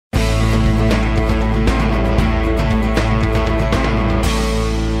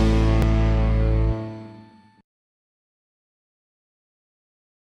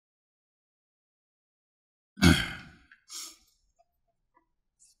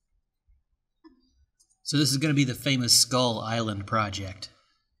So this is going to be the famous Skull Island project.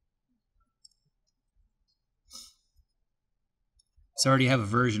 So I already have a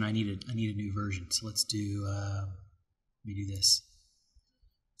version. I need a new version. So let's do. Let me do this.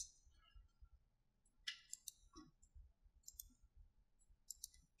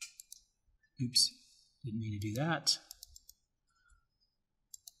 Oops, didn't mean to do that.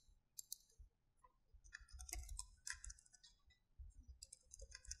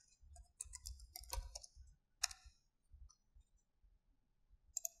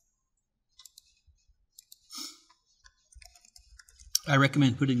 I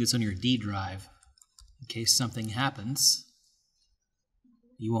recommend putting this on your D drive in case something happens.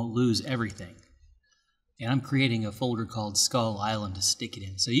 You won't lose everything. And I'm creating a folder called Skull Island to stick it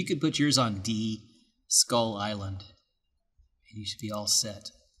in. So you could put yours on D, Skull Island, and you should be all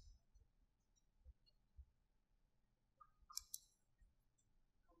set.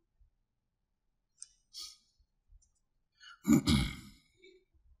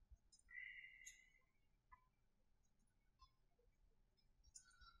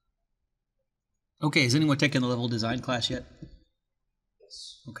 Okay, has anyone taken the level design class yet?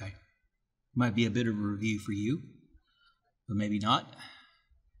 Yes. Okay. Might be a bit of a review for you, but maybe not.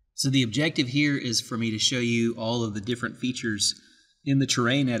 So the objective here is for me to show you all of the different features in the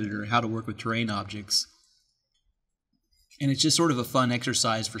terrain editor, how to work with terrain objects. And it's just sort of a fun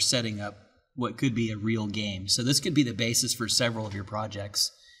exercise for setting up what could be a real game. So this could be the basis for several of your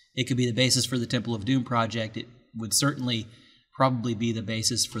projects. It could be the basis for the Temple of Doom project. It would certainly probably be the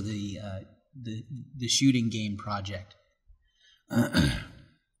basis for the shooting game project.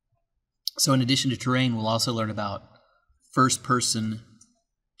 So in addition to terrain, we'll also learn about first-person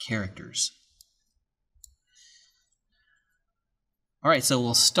characters. All right, so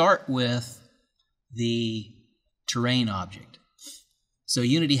we'll start with the terrain object. So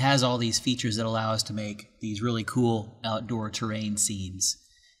Unity has all these features that allow us to make these really cool outdoor terrain scenes.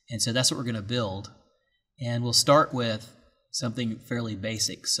 And so that's what we're going to build. And we'll start with something fairly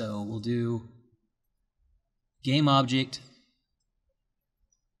basic. So we'll do game object,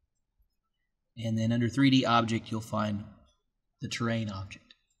 and then under 3D object you'll find the terrain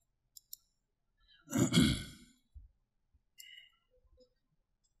object. And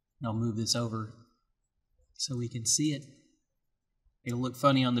I'll move this over so we can see it. It'll look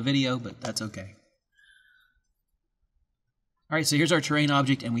funny on the video, but that's okay. All right, so here's our terrain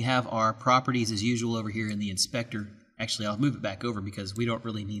object, and we have our properties as usual over here in the inspector. Actually, I'll move it back over because we don't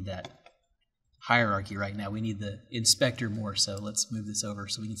really need that hierarchy right now. We need the inspector more, so let's move this over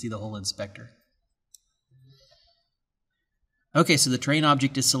so we can see the whole inspector. Okay, so the terrain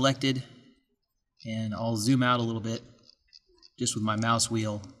object is selected, and I'll zoom out a little bit just with my mouse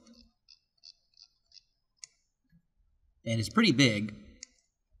wheel. And it's pretty big.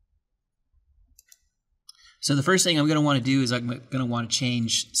 So the first thing I'm going to want to do is I'm going to want to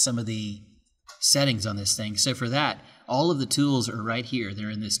change some of the settings on this thing. So for that, all of the tools are right here.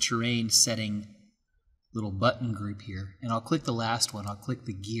 They're in this terrain setting little button group here. And I'll click the last one. I'll click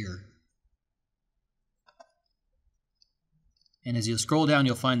the gear. And as you'll scroll down,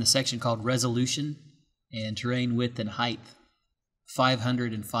 you'll find the section called resolution and terrain width and height,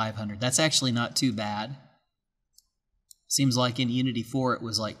 500 and 500. That's actually not too bad. Seems like in Unity 4 it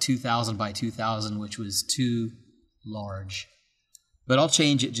was like 2000 by 2000, which was too large. But I'll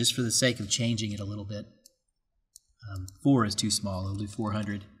change it just for the sake of changing it a little bit. 4 is too small. I'll do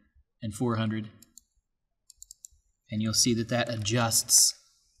 400 and 400. And you'll see that that adjusts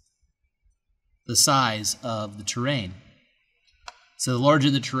the size of the terrain. So the larger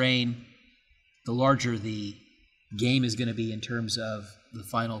the terrain, the larger the game is going to be in terms of the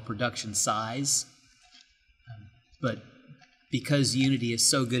final production size. But because Unity is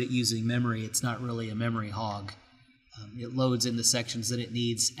so good at using memory, it's not really a memory hog. It loads in the sections that it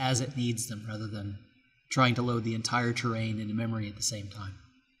needs as it needs them, rather than trying to load the entire terrain into memory at the same time.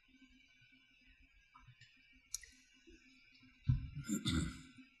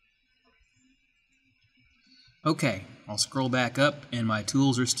 Okay, I'll scroll back up, and my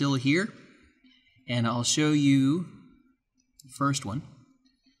tools are still here, and I'll show you the first one.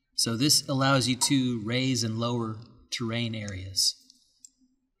 So this allows you to raise and lower terrain areas.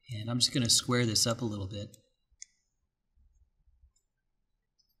 And I'm just going to square this up a little bit.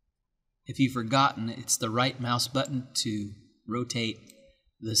 If you've forgotten, it's the right mouse button to rotate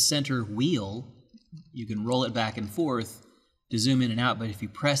the center wheel. You can roll it back and forth to zoom in and out, but if you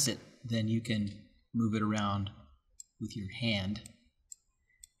press it, then you can move it around with your hand.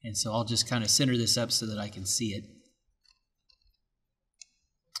 And so I'll just kind of center this up so that I can see it.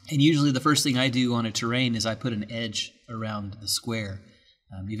 And usually the first thing I do on a terrain is I put an edge around the square.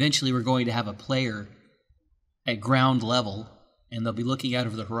 Eventually we're going to have a player at ground level, and they'll be looking out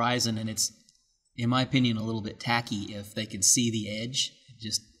over the horizon, and it's, in my opinion, a little bit tacky if they can see the edge. It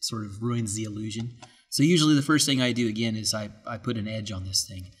just sort of ruins the illusion. So usually the first thing I do again is I put an edge on this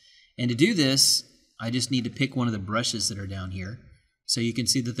thing. And to do this, I just need to pick one of the brushes that are down here. So you can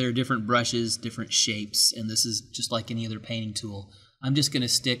see that there are different brushes, different shapes, and this is just like any other painting tool. I'm just going to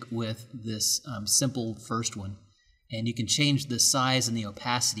stick with this simple first one. And you can change the size and the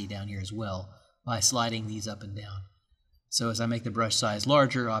opacity down here as well by sliding these up and down. So as I make the brush size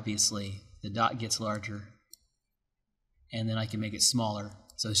larger, obviously the dot gets larger, and then I can make it smaller.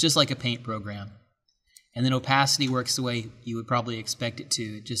 So it's just like a paint program. And then opacity works the way you would probably expect it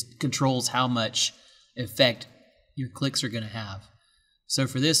to. It just controls how much effect your clicks are going to have. So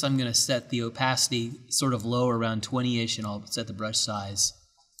for this, I'm going to set the opacity sort of low, around 20-ish, and I'll set the brush size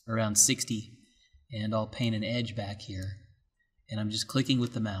around 60. And I'll paint an edge back here. And I'm just clicking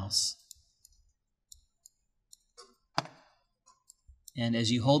with the mouse. And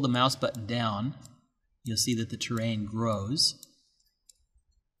as you hold the mouse button down, you'll see that the terrain grows.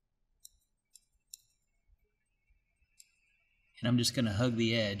 And I'm just going to hug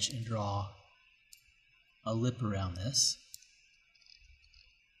the edge and draw a lip around this.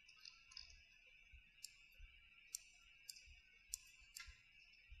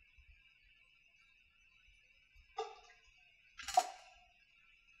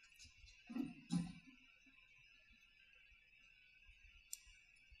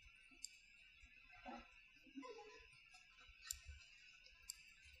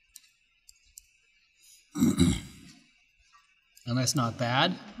 And that's not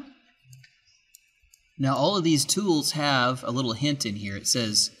bad. Now all of these tools have a little hint in here. It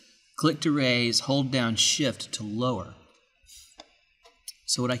says click to raise, hold down shift to lower.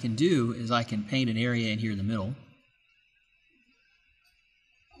 So what I can do is I can paint an area in here in the middle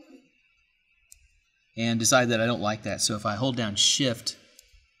and decide that I don't like that. So if I hold down shift,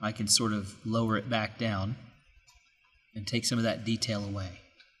 I can sort of lower it back down and take some of that detail away.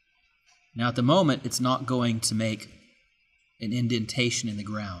 Now at the moment, it's not going to make an indentation in the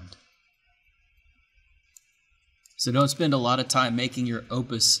ground. So don't spend a lot of time making your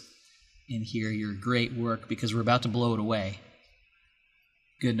opus in here, your great work, because we're about to blow it away.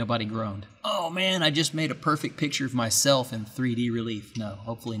 Good, nobody groaned. Oh man, I just made a perfect picture of myself in 3D relief. No,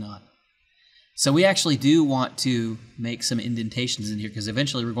 hopefully not. So we actually do want to make some indentations in here, because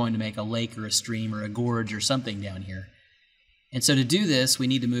eventually we're going to make a lake or a stream or a gorge or something down here. And so to do this, we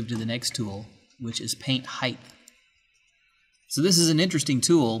need to move to the next tool, which is paint height. So this is an interesting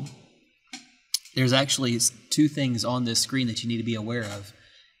tool. There's actually two things on this screen that you need to be aware of.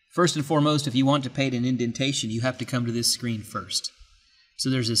 First and foremost, if you want to paint an indentation, you have to come to this screen first. So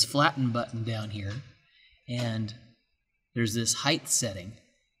there's this flatten button down here, and there's this height setting.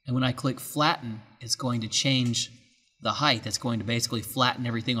 And when I click flatten, it's going to change the height. It's going to basically flatten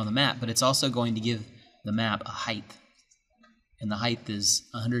everything on the map, but it's also going to give the map a height. And the height is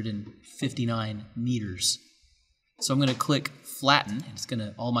 159 meters. So I'm going to click flatten,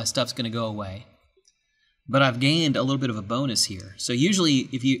 and all my stuff's going to go away. But I've gained a little bit of a bonus here. So usually,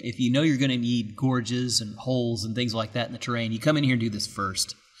 if you know you're going to need gorges and holes and things like that in the terrain, you come in here and do this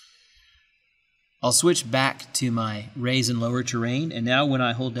first. I'll switch back to my raise and lower terrain, and now when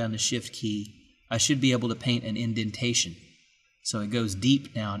I hold down the shift key, I should be able to paint an indentation. So it goes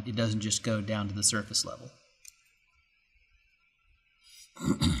deep down, it doesn't just go down to the surface level.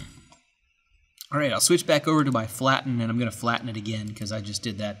 All right, I'll switch back over to my flatten, and I'm going to flatten it again because I just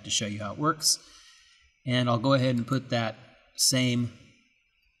did that to show you how it works. And I'll go ahead and put that same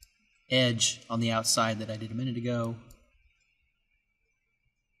edge on the outside that I did a minute ago.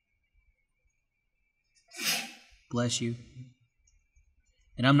 Bless you.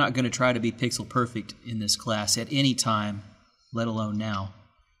 And I'm not going to try to be pixel perfect in this class at any time, let alone now,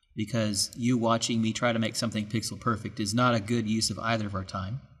 because you watching me try to make something pixel perfect is not a good use of either of our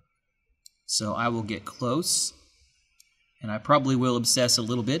time. So I will get close, and I probably will obsess a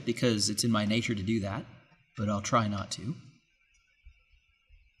little bit because it's in my nature to do that, but I'll try not to.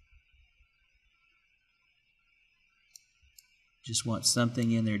 Just want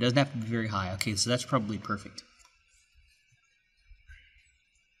something in there. It doesn't have to be very high. Okay, so that's probably perfect.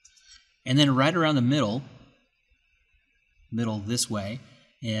 And then right around the middle this way,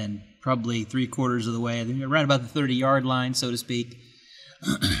 and probably 3/4 of the way, right about the 30-yard line, so to speak,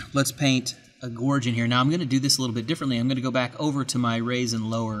 let's paint a gorge in here. Now I'm going to do this a little bit differently. I'm going to go back over to my raise and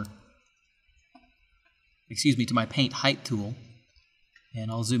lower, to my paint height tool,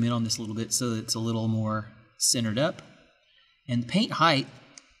 and I'll zoom in on this a little bit so that it's a little more centered up. And paint height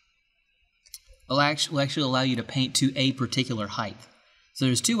will actually allow you to paint to a particular height. So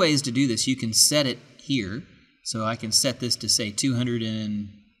there's two ways to do this. You can set it here, So I can set this to say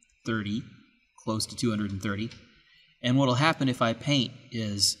 230, close to 230. And what will happen if I paint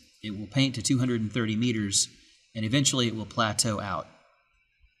is it will paint to 230 meters, and eventually it will plateau out.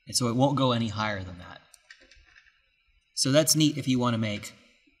 And so it won't go any higher than that. So that's neat if you want to make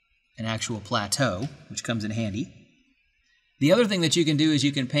an actual plateau, which comes in handy. The other thing that you can do is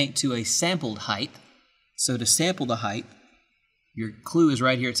you can paint to a sampled height. So to sample the height, your clue is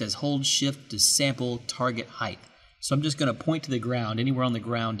right here. It says hold shift to sample target height. So I'm just going to point to the ground, anywhere on the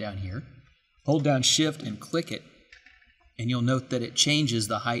ground down here. Hold down shift and click it, and you'll note that it changes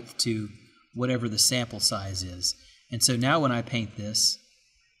the height to whatever the sample size is. And so now when I paint this,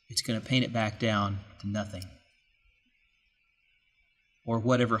 it's going to paint it back down to nothing, or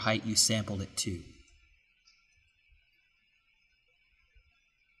whatever height you sampled it to.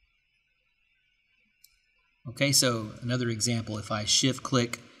 Okay, so another example, if I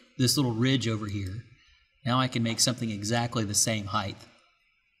shift-click this little ridge over here, now I can make something exactly the same height,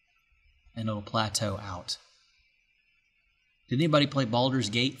 and it'll plateau out. Did anybody play Baldur's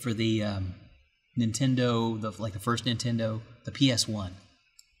Gate for the Nintendo, like the first Nintendo, the PS1?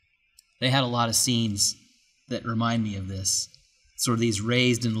 They had a lot of scenes that remind me of this, sort of these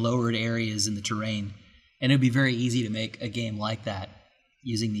raised and lowered areas in the terrain, and it would be very easy to make a game like that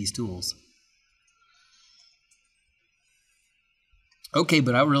using these tools. Okay,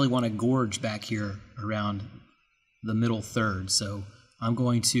 but I really want to gorge back here around the middle third, so I'm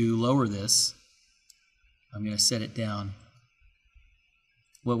going to lower this. I'm going to set it down.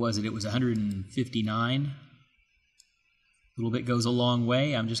 What was it? It was 159. A little bit goes a long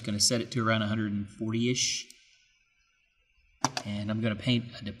way. I'm just going to set it to around 140-ish. And I'm going to paint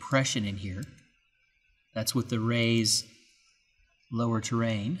a depression in here. That's with the raise lower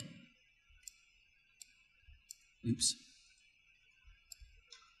terrain. Oops.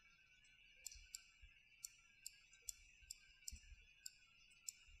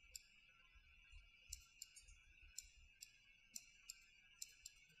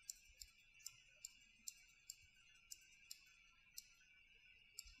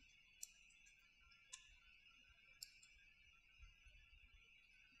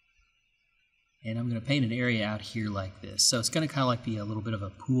 And I'm going to paint an area out here like this. So it's going to kind of like be a little bit of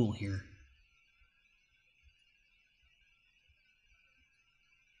a pool here.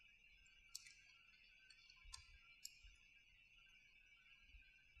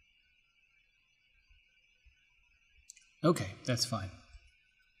 Okay, that's fine.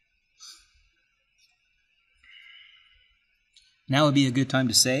 Now would be a good time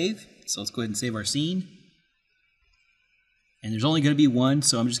to save. So let's go ahead and save our scene. And there's only going to be one,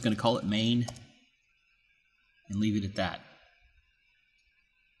 so I'm just going to call it main and leave it at that.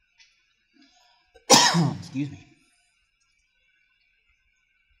 Excuse me.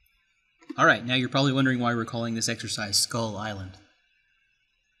 All right, now you're probably wondering why we're calling this exercise Skull Island.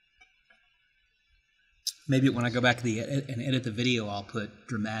 Maybe when I go back to the edit and edit the video, I'll put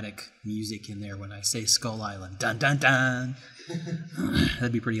dramatic music in there when I say Skull Island. Dun, dun, dun.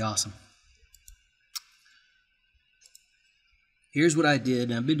 That'd be pretty awesome. Here's what I did,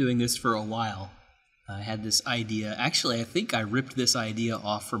 and I've been doing this for a while. I had this idea. Actually, I think I ripped this idea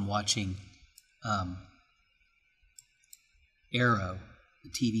off from watching Arrow, the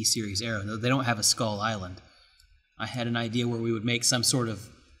TV series Arrow. They don't have a Skull Island. I had an idea where we would make some sort of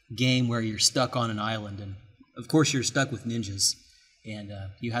game where you're stuck on an island, and of course you're stuck with ninjas, and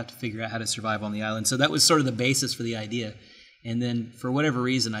you have to figure out how to survive on the island. So that was sort of the basis for the idea. And then, for whatever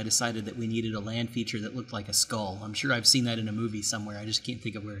reason, I decided that we needed a land feature that looked like a skull. I'm sure I've seen that in a movie somewhere. I just can't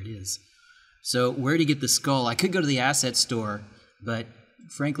think of where it is. So where to get the skull? I could go to the asset store, but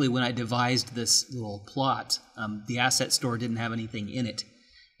frankly, when I devised this little plot, the asset store didn't have anything in it.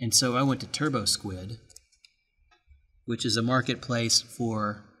 And so I went to Turbo Squid, which is a marketplace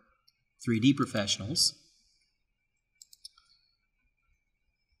for 3D professionals.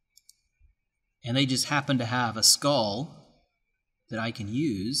 And they just happen to have a skull that I can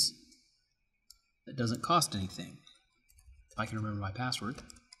use that doesn't cost anything. If I can remember my password.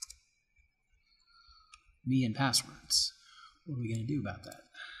 Me and passwords. What are we going to do about that?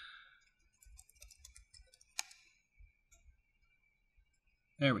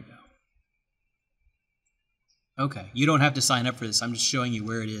 There we go. Okay, you don't have to sign up for this. I'm just showing you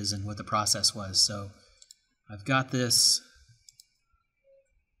where it is and what the process was. So I've got this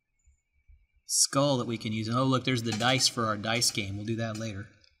skull that we can use. And oh, look, there's the dice for our dice game. We'll do that later.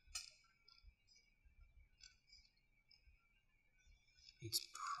 It's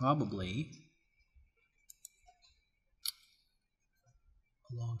probably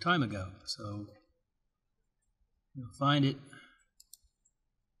a long time ago. So we'll find it.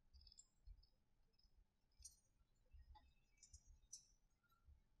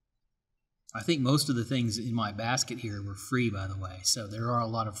 I think most of the things in my basket here were free, by the way, so there are a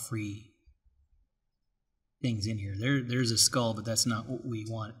lot of free things in here. There's a skull, but that's not what we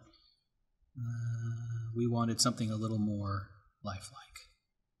want. We wanted something a little more lifelike.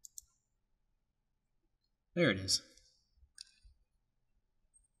 There it is.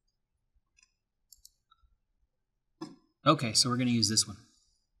 Okay, so we're going to use this one.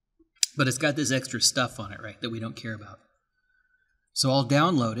 But it's got this extra stuff on it, right, that we don't care about. So I'll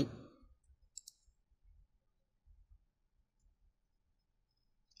download it.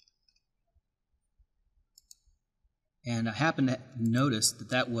 And I happen to notice that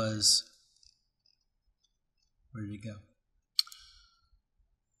that was, where did it go?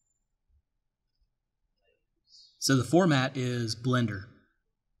 So the format is Blender.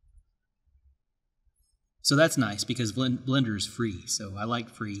 So that's nice because Blender is free, so I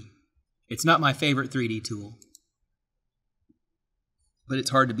like free. It's not my favorite 3D tool, but it's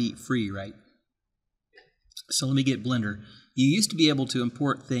hard to beat free, right? So let me get Blender. You used to be able to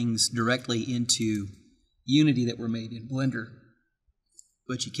import things directly into Unity that were made in Blender,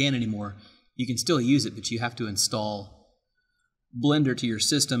 but you can't anymore. You can still use it, but you have to install Blender to your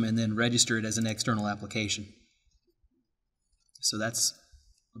system and then register it as an external application. So that's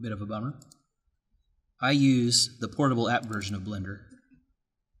a bit of a bummer. I use the portable app version of Blender.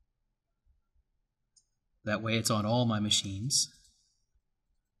 That way it's on all my machines.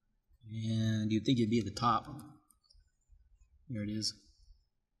 And you'd think it'd be at the top. There it is.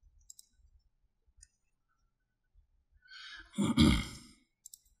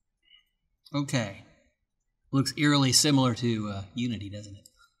 Okay. Looks eerily similar to Unity, doesn't it?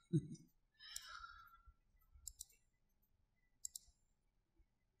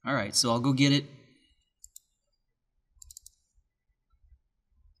 All right, so I'll go get it.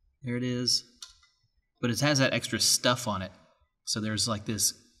 There it is. But it has that extra stuff on it. So there's like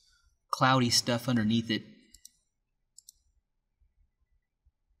this cloudy stuff underneath it.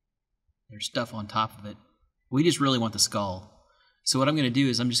 There's stuff on top of it. We just really want the skull. So what I'm going to do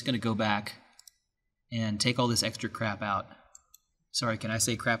is I'm just going to go back and take all this extra crap out. Sorry, can I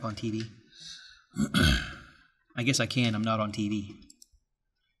say crap on TV? I guess I can. I'm not on TV.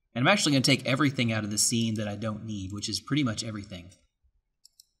 And I'm actually going to take everything out of the scene that I don't need, which is pretty much everything.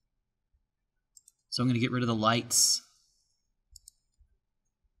 So I'm going to get rid of the lights.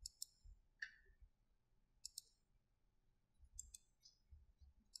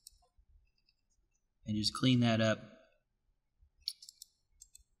 And just clean that up.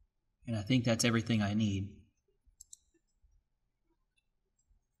 And I think that's everything I need.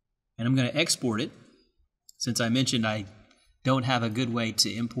 And I'm going to export it. Since I mentioned I don't have a good way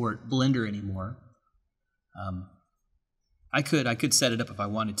to import Blender anymore. I could set it up if I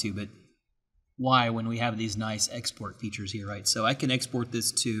wanted to, but why when we have these nice export features here, right? So I can export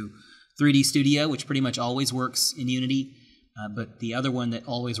this to 3D Studio, which pretty much always works in Unity, but the other one that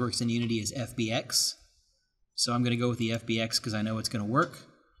always works in Unity is FBX. So I'm going to go with the FBX because I know it's going to work.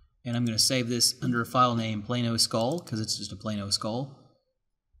 And I'm going to save this under a file name Plano Skull because it's just a Plano Skull.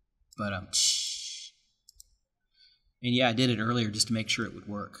 But and yeah, I did it earlier just to make sure it would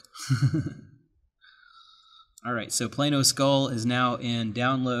work. All right, so Plano Skull is now in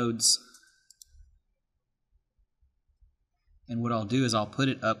Downloads. And what I'll do is I'll put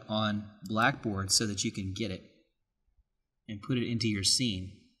it up on Blackboard so that you can get it and put it into your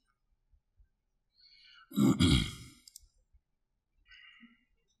scene.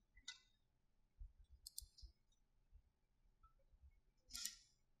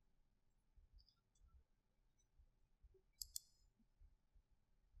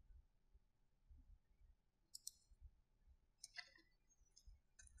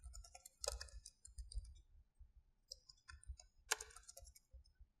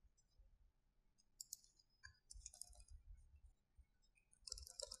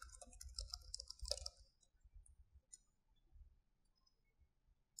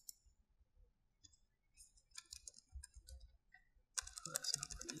 That's not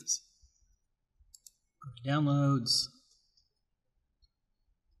what it is. Go to Downloads.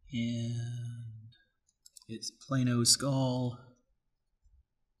 And it's Plano Skull.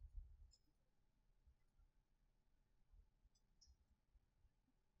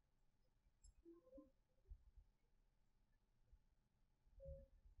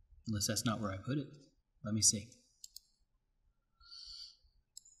 Unless that's not where I put it. Let me see.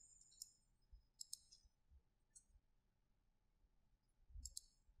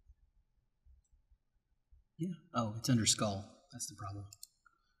 Yeah. Oh, it's under Skull. That's the problem.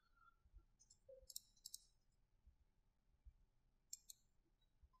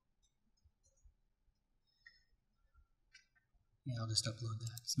 Yeah, I'll just upload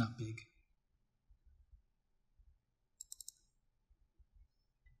that. It's not big.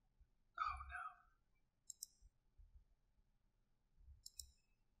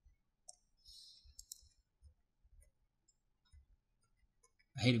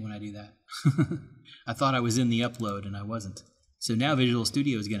 I hate it when I do that. I thought I was in the upload and I wasn't. So now Visual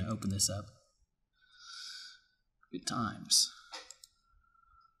Studio is going to open this up. Good times.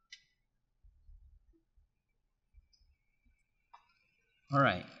 All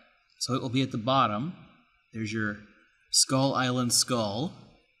right, so it will be at the bottom. There's your Skull Island skull.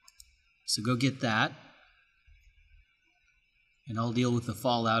 So go get that. And I'll deal with the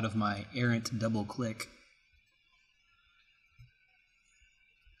fallout of my errant double click.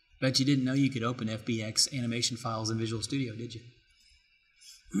 Bet you didn't know you could open FBX animation files in Visual Studio, did you?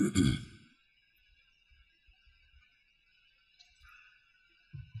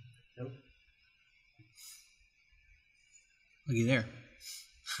 Nope. Looky there.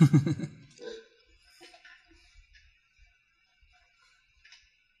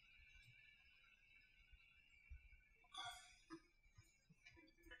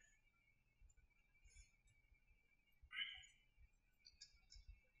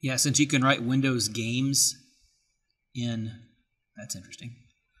 Yeah, since you can write Windows games in... That's interesting.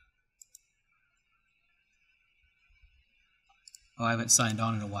 Oh, I haven't signed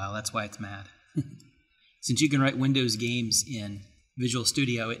on in a while. That's why it's mad. Since you can write Windows games in Visual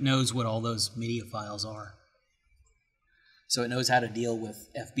Studio, it knows what all those media files are. So it knows how to deal with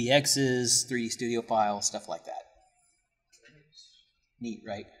FBXs, 3D Studio files, stuff like that. Neat,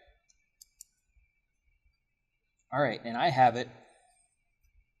 right? All right, and I have it.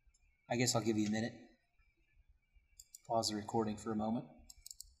 I guess I'll give you a minute. Pause the recording for a moment.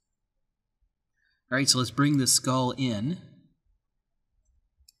 All right, so let's bring the skull in.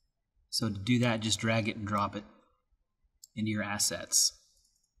 So to do that, just drag it and drop it into your assets.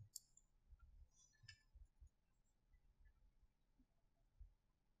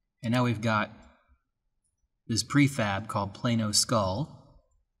 And now we've got this prefab called Plano Skull.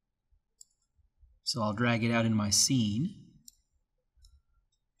 So I'll drag it out in my scene.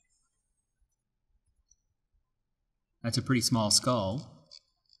 That's a pretty small skull.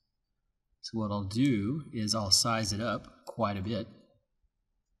 So what I'll do is I'll size it up quite a bit.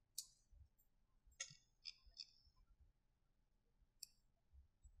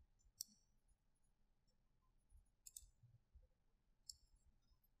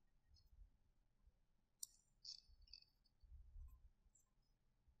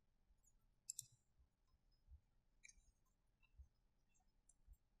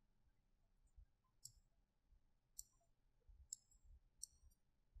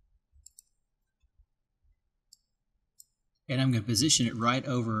 And I'm going to position it right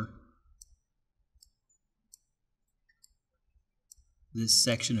over this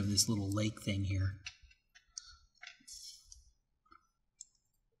section of this little lake thing here.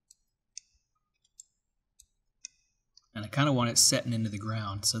 And I kind of want it setting into the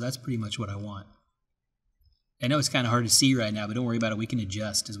ground, so that's pretty much what I want. I know it's kind of hard to see right now, but don't worry about it. We can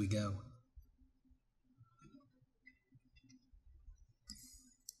adjust as we go.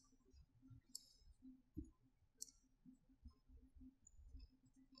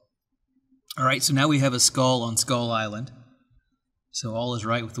 All right, so now we have a skull on Skull Island. So all is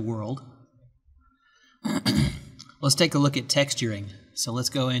right with the world. Let's take a look at texturing. So let's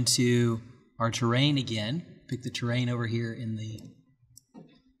go into our terrain again. Pick the terrain over here in the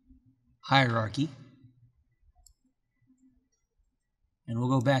hierarchy. And we'll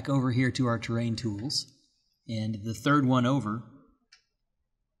go back over here to our terrain tools. And the third one over,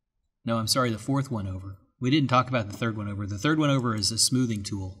 no, I'm sorry, the fourth one over. We didn't talk about the third one over. The third one over is a smoothing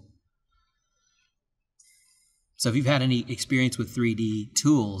tool. So if you've had any experience with 3D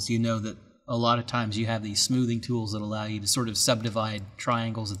tools, you know that a lot of times you have these smoothing tools that allow you to sort of subdivide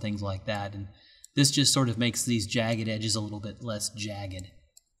triangles and things like that. And this just sort of makes these jagged edges a little bit less jagged.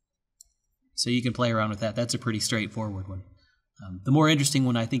 So you can play around with that. That's a pretty straightforward one. The more interesting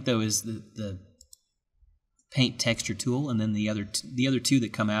one, I think, though, is the paint texture tool, and then the other two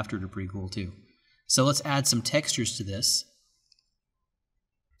that come after it are pretty cool too. So let's add some textures to this.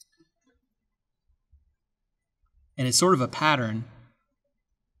 And it's sort of a pattern.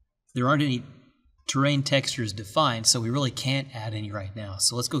 There aren't any terrain textures defined, so we really can't add any right now.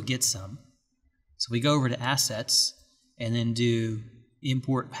 So let's go get some. So we go over to Assets, and then do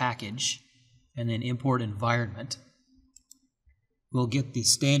Import Package, and then Import Environment. We'll get the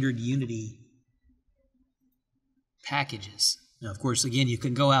standard Unity packages. Now, of course, again, you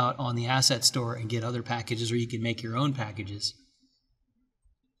can go out on the Asset Store and get other packages, or you can make your own packages.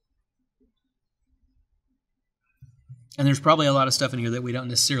 And there's probably a lot of stuff in here that we don't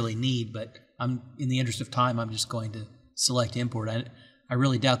necessarily need, but in the interest of time, I'm just going to select Import. I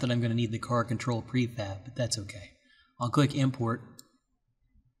really doubt that I'm going to need the car control prefab, but that's okay. I'll click Import.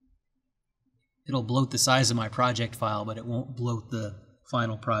 It'll bloat the size of my project file, but it won't bloat the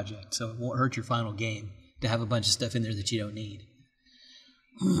final project, so it won't hurt your final game to have a bunch of stuff in there that you don't need.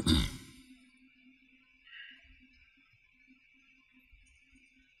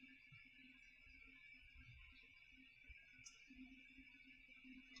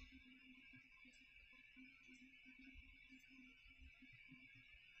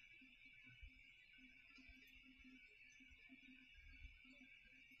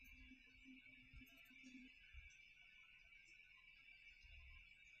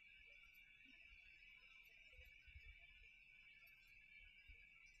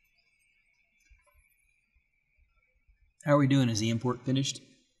 How are we doing? Is the import finished?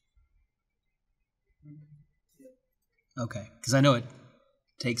 Okay, because I know it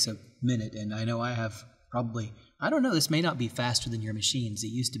takes a minute, and I know I have probably, I don't know, this may not be faster than your machines. It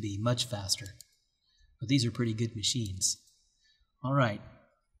used to be much faster, but these are pretty good machines. All right.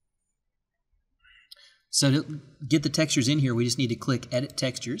 So to get the textures in here, we just need to click Edit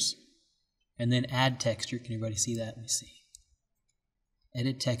Textures, and then Add Texture. Can everybody see that? Let me see.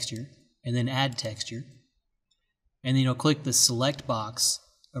 Edit Texture, and then Add Texture. And then you'll click the select box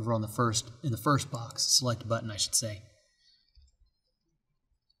over on the first box, select button, I should say.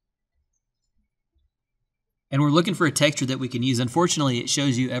 And we're looking for a texture that we can use. Unfortunately, it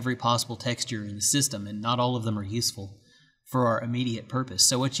shows you every possible texture in the system, and not all of them are useful for our immediate purpose.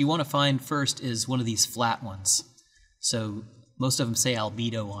 So what you want to find first is one of these flat ones. So most of them say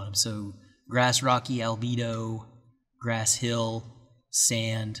albedo on them. So grass rocky, albedo, grass hill,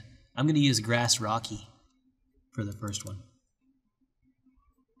 sand. I'm going to use grass rocky for the first one.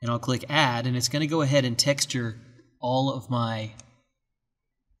 And I'll click Add, and it's going to go ahead and texture all of my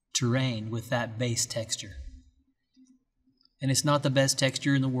terrain with that base texture. And it's not the best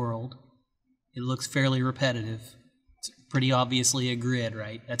texture in the world. It looks fairly repetitive. It's pretty obviously a grid,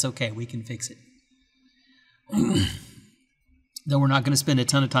 right? That's okay, we can fix it. Though we're not going to spend a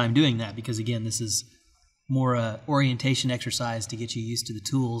ton of time doing that, because again, this is more a orientation exercise to get you used to the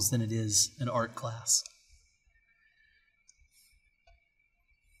tools than it is an art class.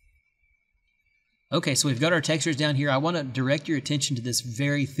 Okay, so we've got our textures down here. I want to direct your attention to this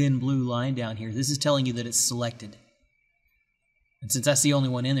very thin blue line down here. This is telling you that it's selected. And since that's the only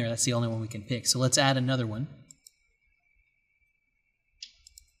one in there, that's the only one we can pick. So let's add another one.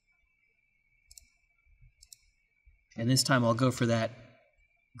 And this time I'll go for that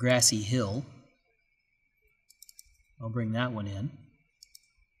grassy hill. I'll bring that one in.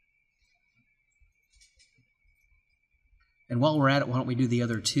 And while we're at it, why don't we do the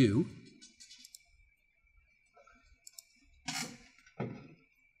other two?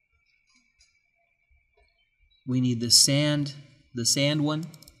 We need the sand one,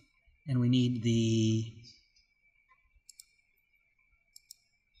 and we need the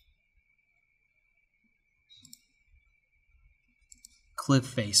cliff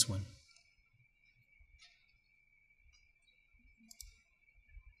face one.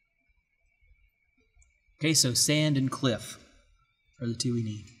 Okay, so sand and cliff are the two we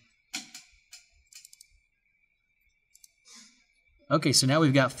need. Okay, so now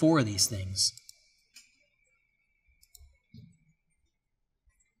we've got 4 of these things.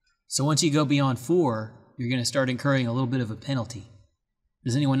 So once you go beyond 4, you're going to start incurring a little bit of a penalty.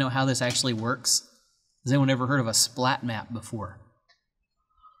 Does anyone know how this actually works? Has anyone ever heard of a splat map before?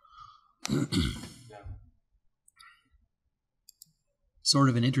 Sort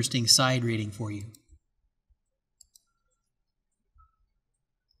of an interesting side reading for you.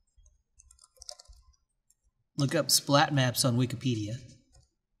 Look up splat maps on Wikipedia,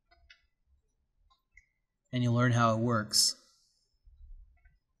 and you'll learn how it works.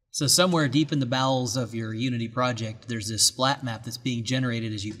 So somewhere deep in the bowels of your Unity project, there's this splat map that's being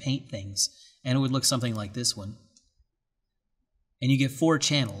generated as you paint things, and it would look something like this one. And you get 4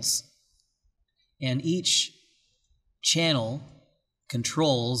 channels, and each channel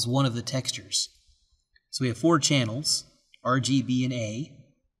controls one of the textures. So we have 4 channels, R, G, B, and A.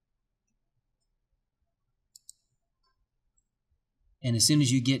 And as soon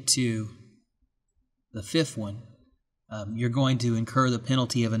as you get to the 5th one, you're going to incur the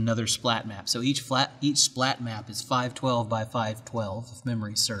penalty of another splat map. So each splat map is 512 by 512, if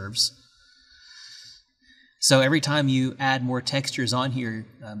memory serves. So every time you add more textures on here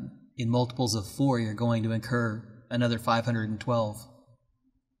in multiples of 4, you're going to incur another 512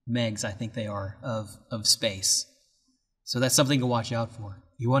 megs, I think they are, of space. So that's something to watch out for.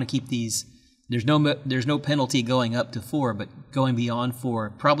 You want to keep these. There's no penalty going up to 4, but going beyond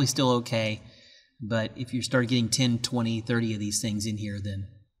 4, probably still okay. But if you start getting 10, 20, 30 of these things in here, then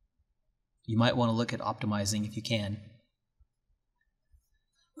you might want to look at optimizing if you can.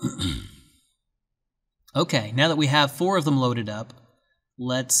 Okay, now that we have 4 of them loaded up,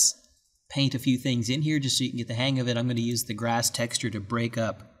 let's paint a few things in here just so you can get the hang of it. I'm going to use the grass texture to break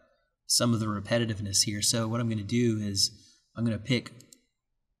up some of the repetitiveness here. So what I'm going to do is I'm going to pick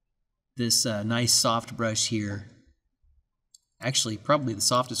this nice soft brush here. Actually, probably the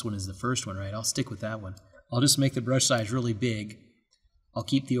softest one is the first one, right? I'll stick with that one. I'll just make the brush size really big. I'll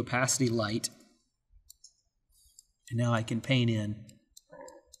keep the opacity light. And now I can paint in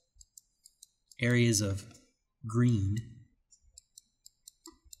areas of green.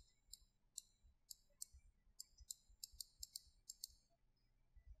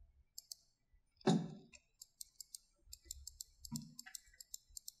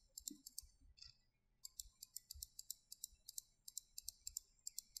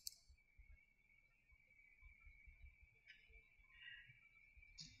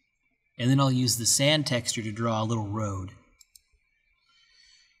 And then I'll use the sand texture to draw a little road.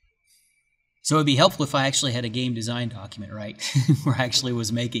 So it'd be helpful if I actually had a game design document, right? Where I actually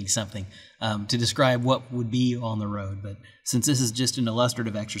was making something to describe what would be on the road. But since this is just an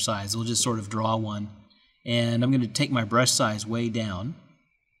illustrative exercise, we'll just sort of draw one. And I'm going to take my brush size way down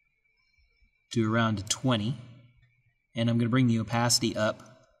to around 20. And I'm going to bring the opacity up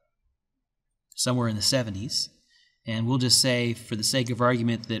somewhere in the 70s. And we'll just say, for the sake of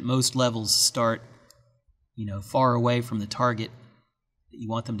argument, that most levels start, far away from the target that you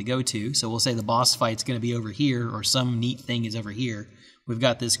want them to go to. So we'll say the boss fight's going to be over here, or some neat thing is over here. We've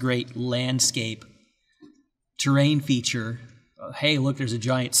got this great landscape terrain feature. Hey, look, there's a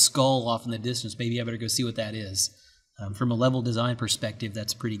giant skull off in the distance. Maybe I better go see what that is. From a level design perspective,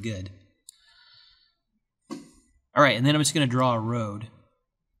 that's pretty good. All right, and then I'm just going to draw a road.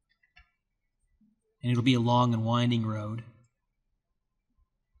 And it'll be a long and winding road.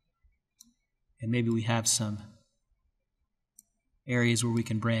 And maybe we have some areas where we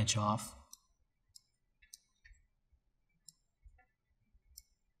can branch off.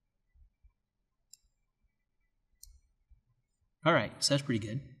 All right, so that's pretty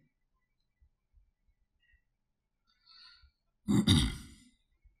good.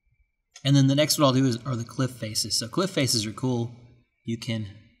 And then the next one I'll do are the cliff faces. So cliff faces are cool. You can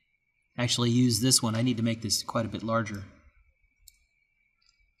actually use this one. I need to make this quite a bit larger.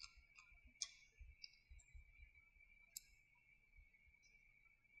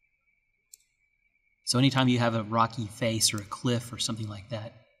 So anytime you have a rocky face or a cliff or something like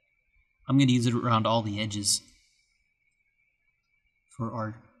that, I'm going to use it around all the edges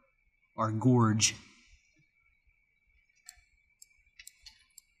for our gorge.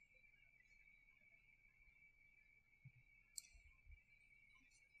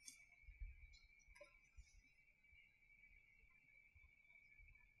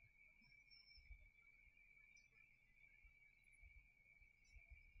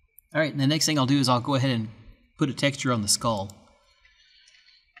 All right, and the next thing I'll do is I'll go ahead and put a texture on the skull.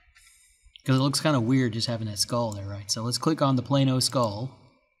 Because it looks kind of weird just having that skull there, right? So let's click on the Plano skull.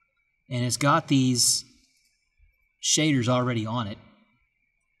 And it's got these shaders already on it.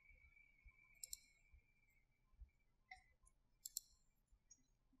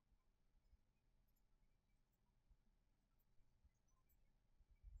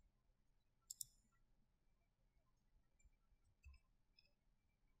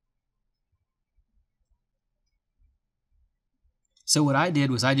 So what I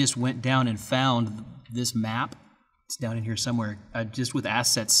did was I just went down and found this map. It's down in here somewhere. Just with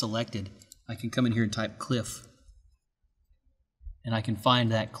assets selected, I can come in here and type cliff. And I can find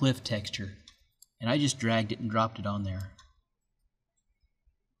that cliff texture. And I just dragged it and dropped it on there.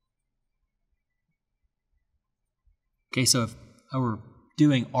 Okay, so if I were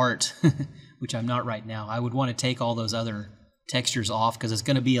doing art, which I'm not right now, I would want to take all those other textures off because it's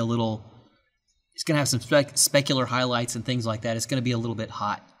going to be a little... It's going to have some specular highlights and things like that. It's going to be a little bit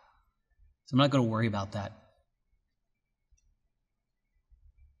hot. So I'm not going to worry about that.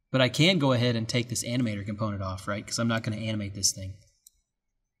 But I can go ahead and take this animator component off, right? Because I'm not going to animate this thing.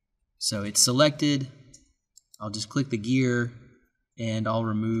 So it's selected. I'll just click the gear and I'll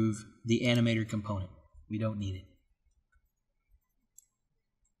remove the animator component. We don't need it.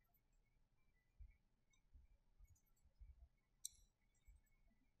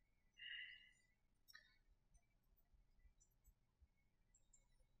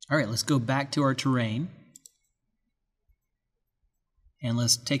 All right, let's go back to our terrain. And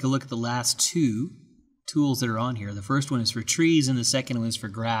let's take a look at the last two tools that are on here. The first one is for trees and the second one is for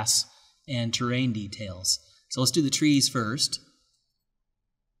grass and terrain details. So let's do the trees first.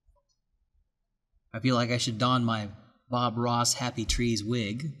 I feel like I should don my Bob Ross Happy Trees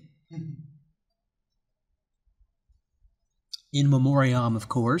wig. In memoriam, of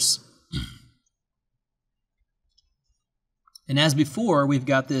course. And as before, we've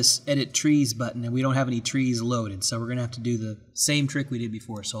got this Edit Trees button, and we don't have any trees loaded, so we're going to have to do the same trick we did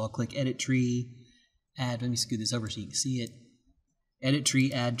before. So I'll click Edit Tree, Add. Let me scoot this over so you can see it. Edit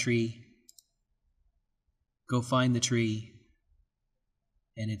Tree, Add Tree. Go find the tree.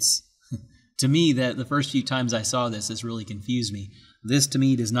 And it's, to me, that the first few times I saw this, this really confused me. This, to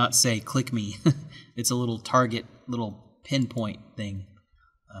me, does not say click me. It's a little target, little pinpoint thing.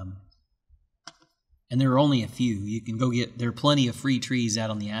 And there are only a few. You can go get, there are plenty of free trees out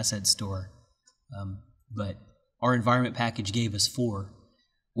on the asset store. But our environment package gave us 4,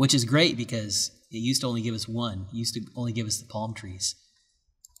 which is great because it used to only give us 1. It used to only give us the palm trees.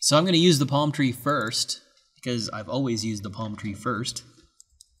 So I'm going to use the palm tree first because I've always used the palm tree first.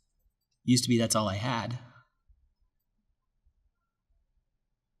 Used to be that's all I had.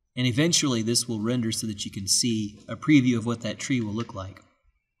 And eventually this will render so that you can see a preview of what that tree will look like.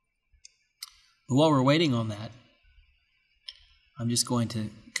 But while we're waiting on that, I'm just going to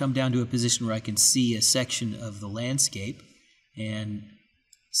come down to a position where I can see a section of the landscape and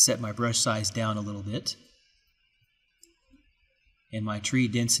set my brush size down a little bit. And my tree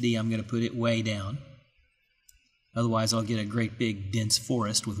density, I'm going to put it way down. Otherwise, I'll get a great big dense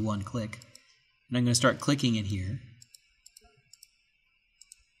forest with one click. And I'm going to start clicking in here.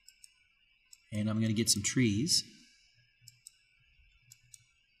 And I'm going to get some trees.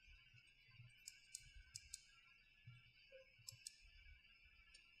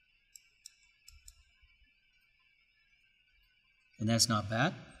 And that's not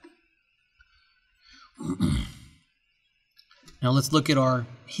bad. Now let's look at our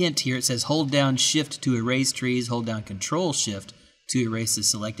hint here. It says hold down Shift to erase trees, hold down Control Shift to erase the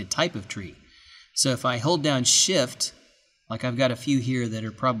selected type of tree. So if I hold down Shift, like I've got a few here that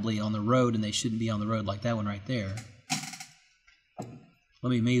are probably on the road and they shouldn't be on the road, like that one right there.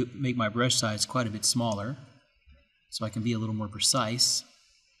 Let me make my brush size quite a bit smaller so I can be a little more precise.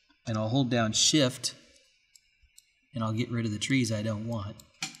 And I'll hold down Shift and I'll get rid of the trees I don't want.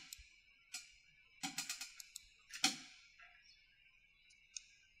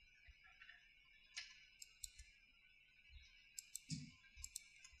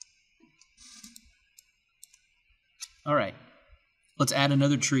 All right, let's add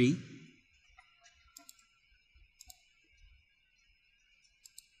another tree.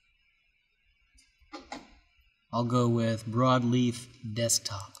 I'll go with broadleaf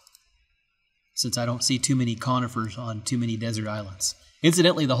desktop, since I don't see too many conifers on too many desert islands.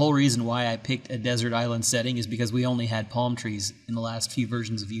 Incidentally, the whole reason why I picked a desert island setting is because we only had palm trees in the last few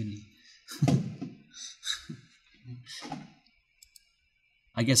versions of Unity.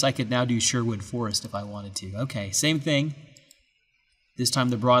 I guess I could now do Sherwood Forest if I wanted to. Okay, same thing. This time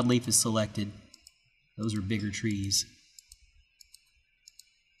the broadleaf is selected. Those are bigger trees.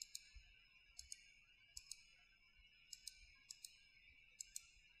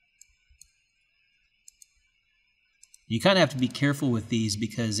 You kind of have to be careful with these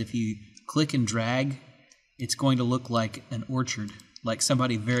because if you click and drag, it's going to look like an orchard, like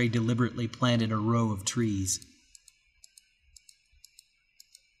somebody very deliberately planted a row of trees.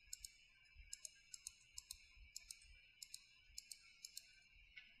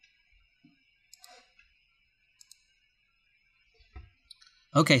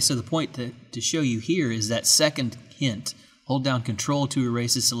 Okay, so the point to show you here is that second hint. Hold down Control to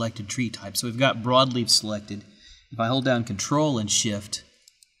erase the selected tree type. So we've got broadleaf selected. If I hold down Control and Shift,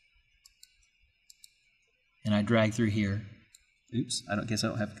 and I drag through here, oops, I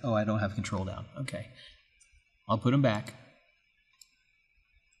don't have Control down. Okay, I'll put them back.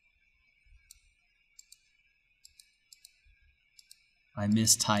 I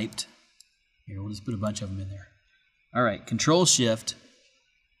mistyped. Here, we'll just put a bunch of them in there. All right, Control Shift.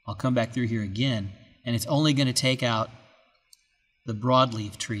 I'll come back through here again, and it's only going to take out the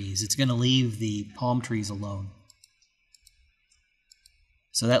broadleaf trees. It's going to leave the palm trees alone.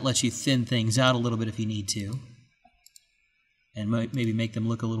 So that lets you thin things out a little bit if you need to, and maybe make them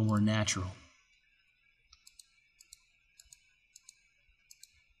look a little more natural.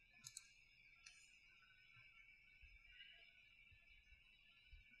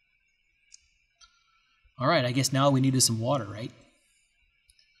 All right, I guess now we need some water, right?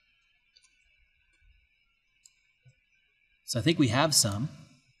 So I think we have some.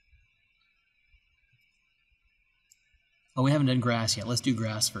 Oh, we haven't done grass yet. Let's do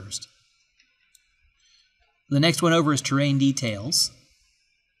grass first. The next one over is terrain details.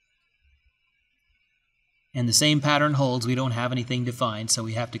 And the same pattern holds. We don't have anything defined, so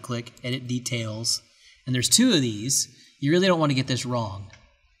we have to click Edit Details. And there's 2 of these. You really don't want to get this wrong.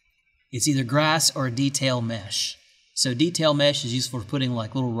 It's either grass or detail mesh. So detail mesh is useful for putting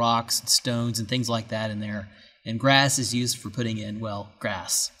like little rocks and stones and things like that in there. And grass is used for putting in, well,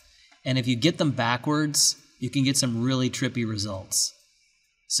 grass. And if you get them backwards, you can get some really trippy results.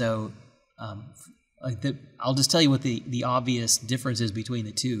 So I'll just tell you what the obvious difference is between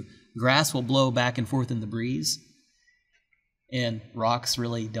the two. Grass will blow back and forth in the breeze, and rocks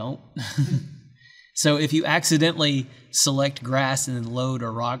really don't. So if you accidentally select grass and then load a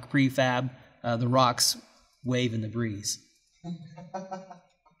rock prefab, the rocks wave in the breeze.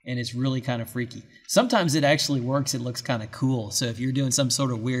 And it's really kind of freaky. Sometimes it actually works. It looks kind of cool. So if you're doing some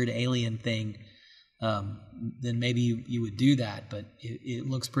sort of weird alien thing, then maybe you would do that. But it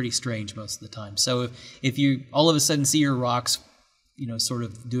looks pretty strange most of the time. So if you all of a sudden see your rocks, sort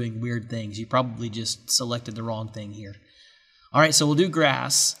of doing weird things, you probably just selected the wrong thing here. All right, so we'll do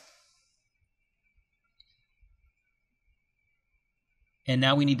grass. And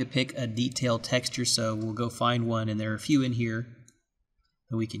now we need to pick a detailed texture. So we'll go find one. And there are a few in here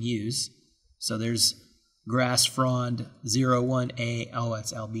that we can use. So there's grass frond 01A, oh,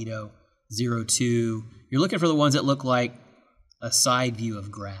 that's albedo 02. You're looking for the ones that look like a side view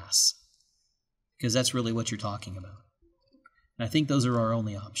of grass, because that's really what you're talking about. And I think those are our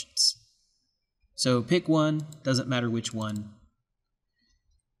only options. So pick one, doesn't matter which one.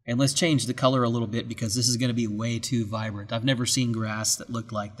 And let's change the color a little bit, because this is going to be way too vibrant. I've never seen grass that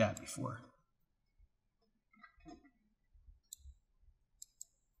looked like that before.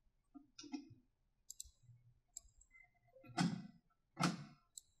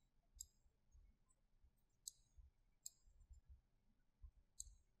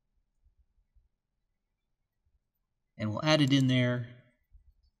 And we'll add it in there.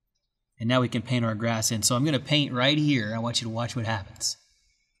 And now we can paint our grass in. So I'm going to paint right here. I want you to watch what happens.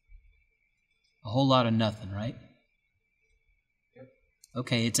 A whole lot of nothing, right? Yep.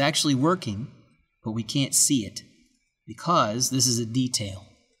 Okay, it's actually working, but we can't see it because this is a detail.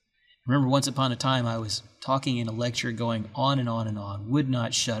 Remember, once upon a time, I was talking in a lecture going on and on and on, would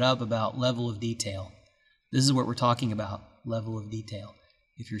not shut up about level of detail. This is what we're talking about, level of detail.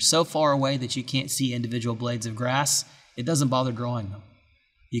 If you're so far away that you can't see individual blades of grass, it doesn't bother drawing them.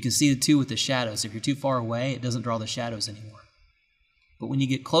 You can see the two with the shadows. If you're too far away, it doesn't draw the shadows anymore. But when you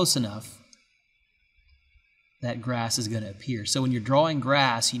get close enough, that grass is going to appear. So when you're drawing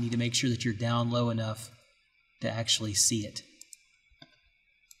grass, you need to make sure that you're down low enough to actually see it.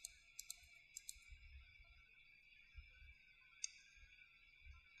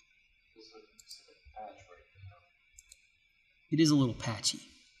 It is a little patchy.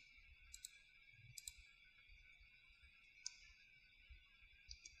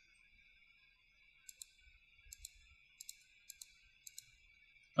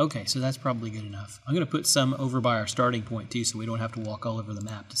 Okay, so that's probably good enough. I'm going to put some over by our starting point too, so we don't have to walk all over the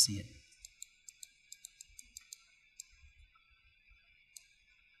map to see it.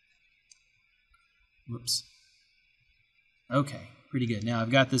 Whoops. Okay, pretty good. Now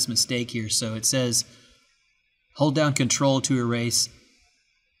I've got this mistake here. So it says hold down Control to erase,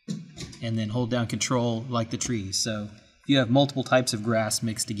 and then hold down Control like the trees. So if you have multiple types of grass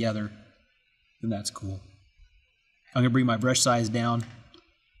mixed together, then that's cool. I'm going to bring my brush size down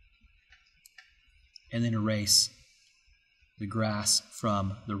and then erase the grass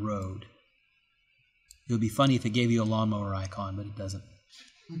from the road. It would be funny if it gave you a lawnmower icon, but it doesn't.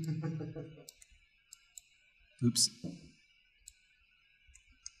 Oops.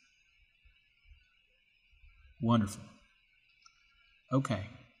 Wonderful. Okay.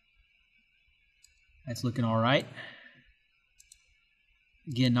 That's looking all right.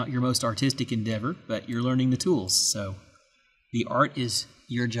 Again, not your most artistic endeavor, but you're learning the tools, so the art is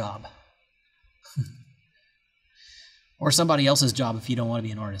your job. Or somebody else's job if you don't want to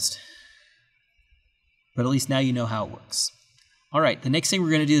be an artist. But at least now you know how it works. All right, the next thing we're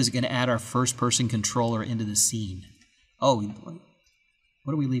going to do is going to add our first-person controller into the scene. Oh,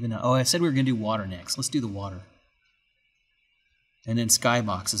 what are we leaving out? Oh, I said we were going to do water next. Let's do the water. And then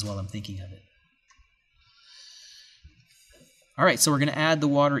skyboxes while I'm thinking of it. All right, so we're going to add the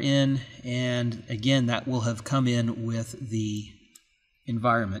water in, and again, that will have come in with the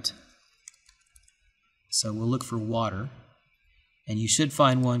environment. So we'll look for water, and you should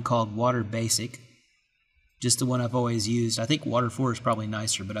find one called Water Basic, just the one I've always used. I think Water 4 is probably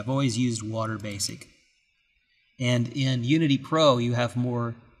nicer, but I've always used Water Basic. And in Unity Pro, you have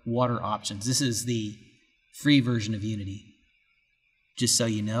more water options. This is the free version of Unity, just so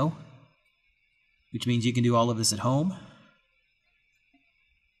you know, which means you can do all of this at home.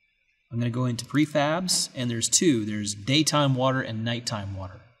 I'm going to go into prefabs, and there's two. There's daytime water and nighttime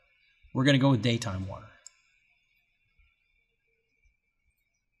water. We're going to go with daytime water.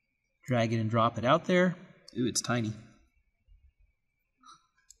 Drag it and drop it out there. Ooh, it's tiny.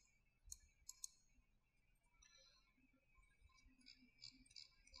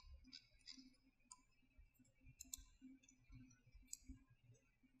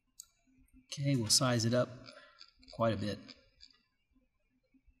 Okay, we'll size it up quite a bit.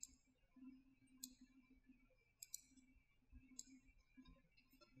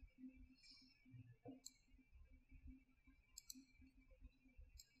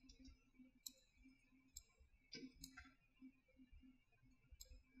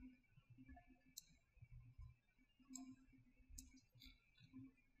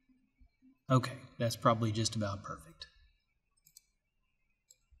 Okay, that's probably just about perfect.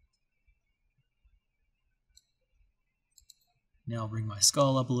 Now I'll bring my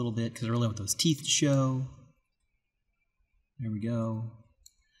skull up a little bit because I really want those teeth to show. There we go.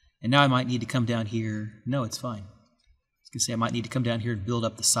 And now I might need to come down here. No, it's fine. I was going to say I might need to come down here and build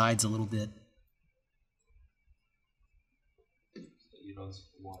up the sides a little bit.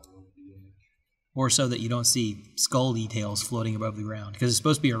 Or so that you don't see skull details floating above the ground, because it's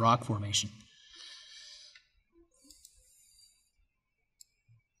supposed to be a rock formation.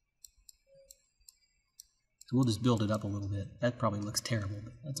 So we'll just build it up a little bit. That probably looks terrible,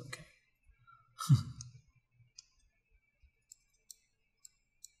 but that's okay.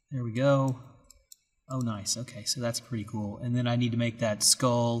 There we go. Oh, nice. Okay, so that's pretty cool. And then I need to make that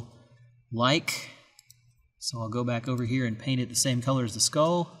skull like. So I'll go back over here and paint it the same color as the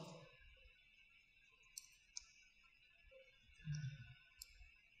skull.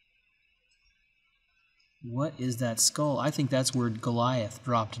 What is that skull? I think that's where Goliath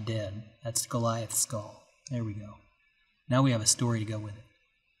dropped dead. That's Goliath's skull. There we go. Now we have a story to go with it.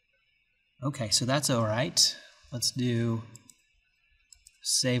 Okay, so that's all right. Let's do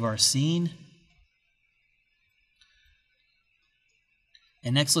save our scene.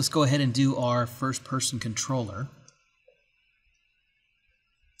 And next, let's go ahead and do our first-person controller.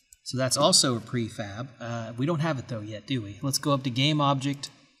 So that's also a prefab. We don't have it, though, yet, do we? Let's go up to Game Object.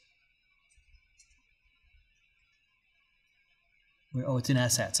 Oh, it's in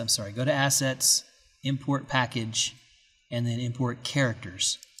Assets. I'm sorry. Go to Assets, Import Package, and then Import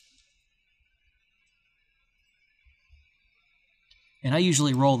Characters. And I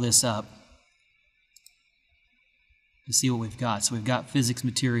usually roll this up to see what we've got. So we've got physics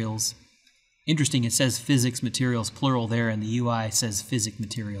materials. Interesting, it says physics materials plural there, and the UI says physic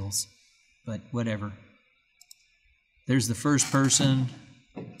materials, but whatever. There's the first person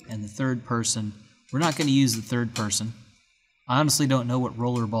and the third person. We're not going to use the third person. I honestly don't know what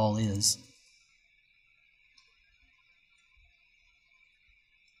rollerball is.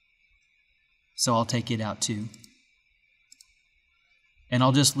 So I'll take it out too. And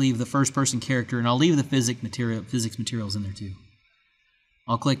I'll just leave the first person character, and I'll leave the physics materials in there too.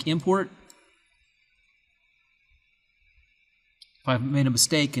 I'll click import. If I've made a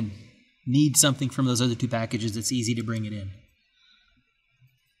mistake and need something from those other two packages, it's easy to bring it in.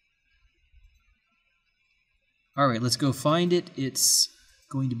 All right, let's go find it. It's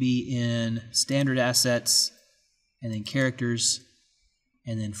going to be in standard assets, and then characters,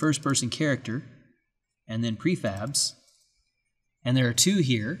 and then first person character, and then prefabs. And there are two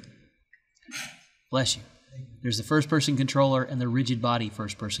here. Bless you. There's the first person controller and the rigid body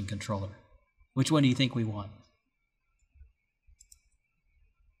first person controller. Which one do you think we want?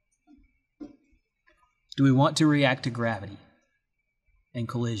 Do we want to react to gravity and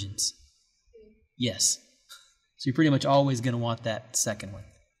collisions? Yes. So you're pretty much always going to want that second one.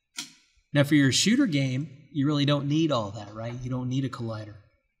 Now for your shooter game, you really don't need all that, right? You don't need a collider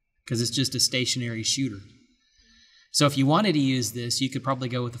because it's just a stationary shooter. So if you wanted to use this, you could probably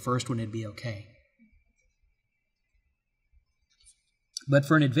go with the first one, it'd be okay. But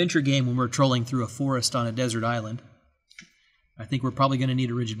for an adventure game when we're trolling through a forest on a desert island, I think we're probably going to need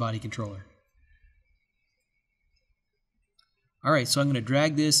a rigid body controller. All right, so I'm going to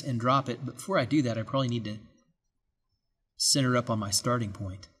drag this and drop it, but before I do that, I probably need to center up on my starting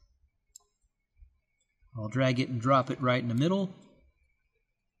point. I'll drag it and drop it right in the middle.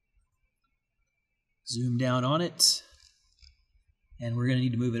 Zoom down on it, and we're going to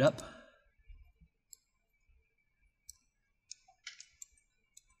need to move it up.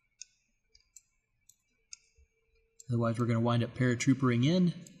 Otherwise, we're going to wind up paratroopering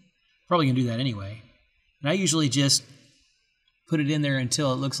in. Probably going to do that anyway. And I usually just put it in there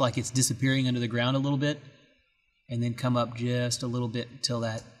until it looks like it's disappearing under the ground a little bit, and then come up just a little bit until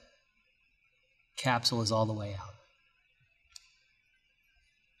that capsule is all the way out.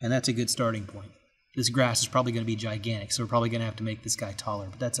 And that's a good starting point. This grass is probably going to be gigantic, so we're probably going to have to make this guy taller,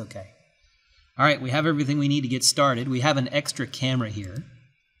 but that's okay. All right, we have everything we need to get started. We have an extra camera here.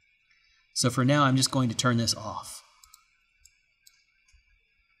 So for now, I'm just going to turn this off.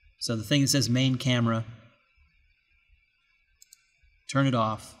 So the thing that says main camera, turn it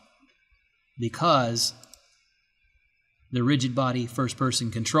off, because the rigid body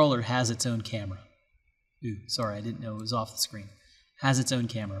first-person controller has its own camera. Ooh, sorry, I didn't know it was off the screen. Has its own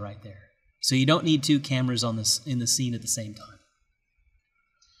camera right there. So you don't need two cameras on this in the scene at the same time.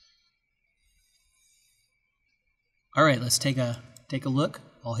 All right, let's take a look.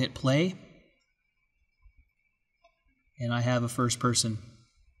 I'll hit play. And I have a first-person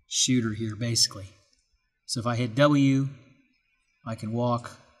shooter here, basically. So if I hit W, I can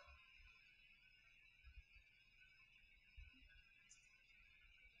walk.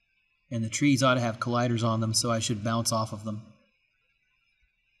 And the trees ought to have colliders on them, so I should bounce off of them.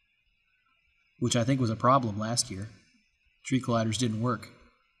 Which I think was a problem last year. Tree colliders didn't work.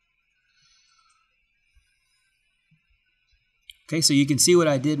 Okay, so you can see what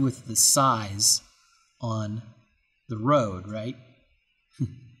I did with the size on the road, right?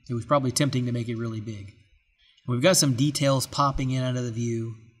 It was probably tempting to make it really big. We've got some details popping in out of the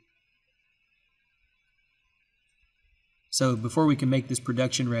view. So before we can make this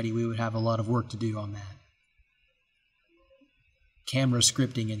production ready, we would have a lot of work to do on that. Camera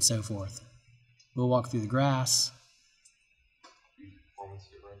scripting and so forth. We'll walk through the grass.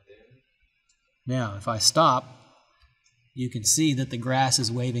 Now, if I stop, you can see that the grass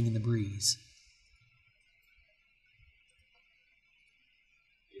is waving in the breeze.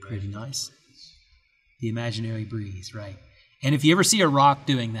 Pretty nice. The imaginary breeze, right. And if you ever see a rock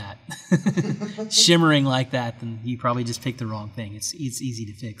doing that, shimmering like that, then you probably just picked the wrong thing. It's easy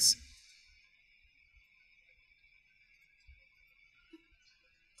to fix.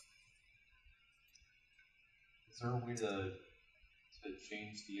 Is there a way to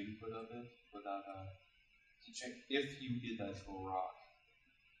change the input of it without if you did that to a rock?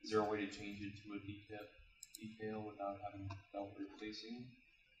 Is there a way to change it to a detail without having felt replacing?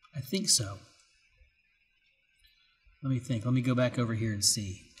 I think so. Let me think. Let me go back over here and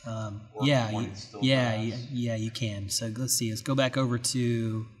see. Yeah, you can. So let's see. Let's go back over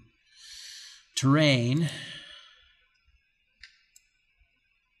to terrain.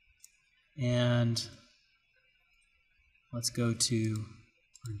 And let's go to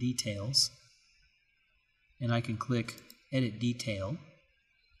our details. And I can click Edit Detail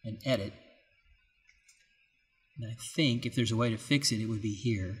and Edit. And I think if there's a way to fix it, it would be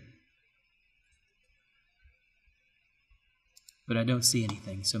here. But I don't see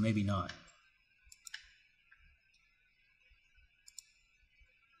anything, so maybe not.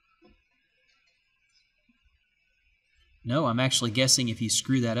 No, I'm actually guessing if you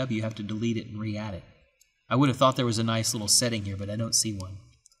screw that up, you have to delete it and re-add it. I would have thought there was a nice little setting here, but I don't see one.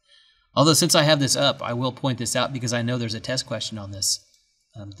 Although since I have this up, I will point this out because I know there's a test question on this.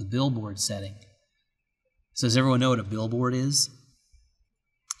 The billboard setting. So does everyone know what a billboard is?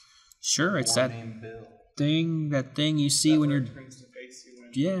 Sure, it's that thing you see when you're...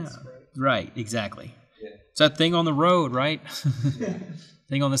 Yeah, right, exactly. Yeah. It's that thing on the road, right? Yeah.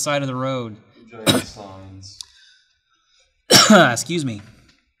 Thing on the side of the road. The giant signs. Excuse me.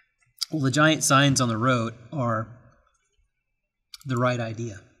 Well, the giant signs on the road are the right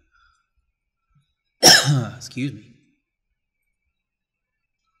idea. Excuse me.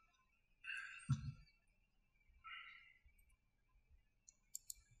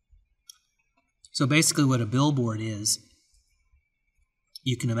 So basically what a billboard is,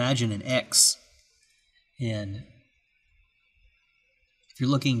 you can imagine an X, and if you're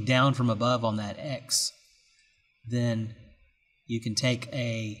looking down from above on that X, then you can take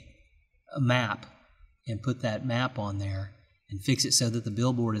a map and put that map on there and fix it so that the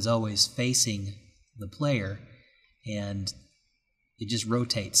billboard is always facing the player, and it just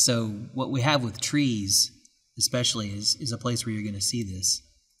rotates. So what we have with trees, especially, is a place where you're going to see this.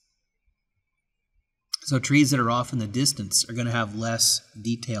 So trees that are off in the distance are going to have less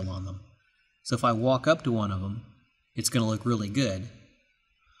detail on them. So if I walk up to one of them, it's going to look really good.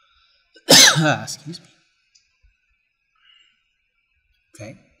 Excuse me.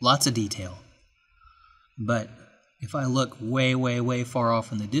 Okay, lots of detail. But if I look way, way, way far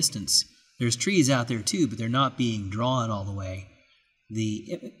off in the distance, there's trees out there too, but they're not being drawn all the way.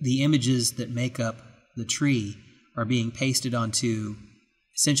 The images that make up the tree are being pasted onto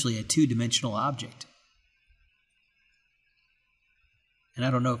essentially a two-dimensional object. And I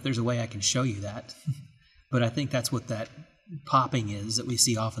don't know if there's a way I can show you that, but I think that's what that popping is that we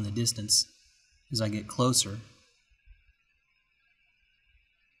see off in the distance as I get closer.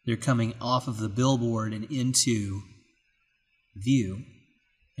 They're coming off of the billboard and into view,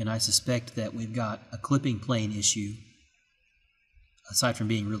 and I suspect that we've got a clipping plane issue, aside from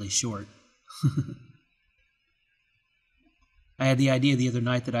being really short. I had the idea the other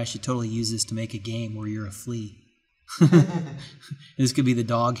night that I should totally use this to make a game where you're a flea. This could be the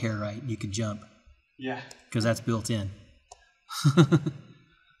dog hair, right? You could jump. Yeah. Because that's built in.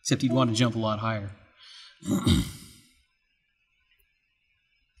 Except you'd want to jump a lot higher.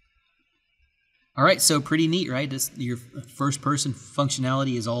 All right, so pretty neat, right? Your first-person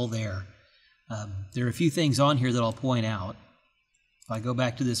functionality is all there. There are a few things on here that I'll point out. If I go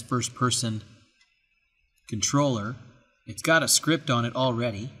back to this first-person controller, it's got a script on it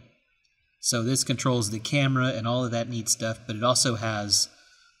already. So this controls the camera and all of that neat stuff, but it also has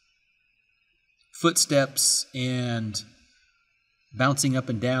footsteps and bouncing up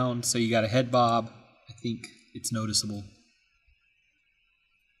and down. So you got a head bob. I think it's noticeable.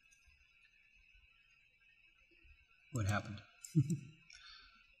 What happened?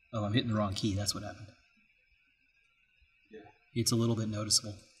 Oh, I'm hitting the wrong key. That's what happened. Yeah. It's a little bit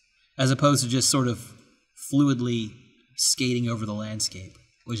noticeable, as opposed to just sort of fluidly skating over the landscape,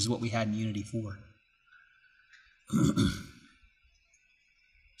 which is what we had in Unity 4.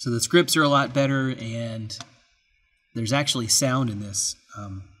 So the scripts are a lot better, and there's actually sound in this.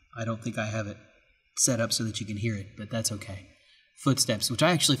 I don't think I have it set up so that you can hear it, but that's okay. Footsteps, which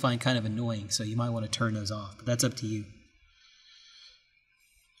I actually find kind of annoying, so you might want to turn those off, but that's up to you.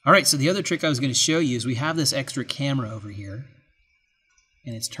 All right, so the other trick I was going to show you is we have this extra camera over here,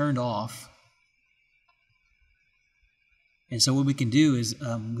 and it's turned off. And so what we can do is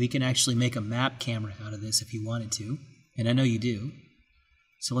we can actually make a map camera out of this if you wanted to, and I know you do.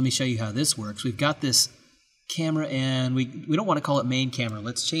 So let me show you how this works. We've got this camera, and we don't want to call it main camera.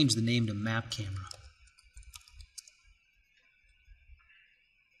 Let's change the name to map camera.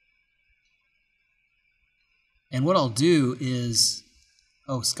 And what I'll do is,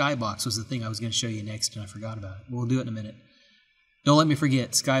 Skybox was the thing I was going to show you next, and I forgot about it. We'll do it in a minute. Don't let me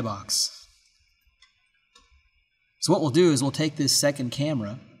forget, Skybox. So what we'll do is we'll take this second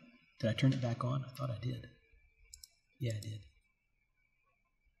camera. Did I turn it back on? I thought I did. Yeah, I did.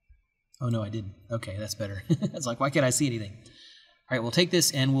 Oh, no, I didn't. Okay, that's better. It's like, why can't I see anything? All right, we'll take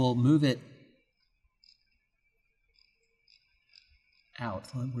this and we'll move it out.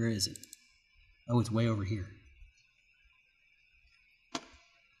 Where is it? Oh, it's way over here.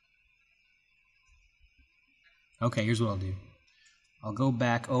 Okay, here's what I'll do. I'll go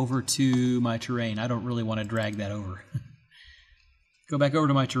back over to my terrain. I don't really want to drag that over. Go back over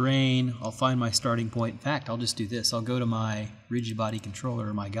to my terrain. I'll find my starting point. In fact, I'll just do this. I'll go to my rigid body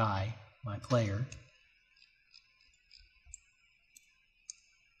controller, my guy, my player,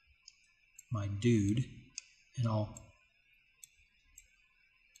 my dude, and I'll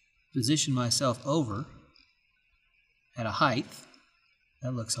position myself over at a height.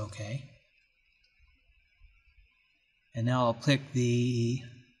 That looks okay. And now I'll click the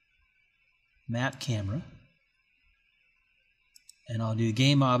map camera, and I'll do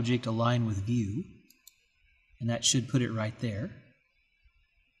game object align with view, and that should put it right there.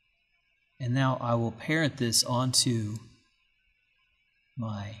 And now I will parent this onto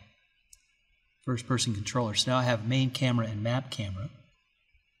my first person controller. So now I have main camera and map camera.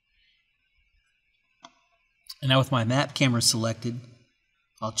 And now with my map camera selected,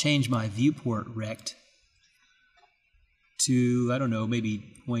 I'll change my viewport rect to, I don't know, maybe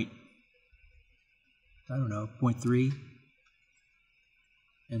 0.3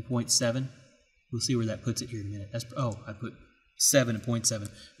 and 0.7. We'll see where that puts it here in a minute. I put 7 and 0.7.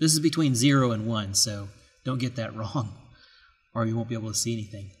 This is between 0 and 1, so don't get that wrong, or you won't be able to see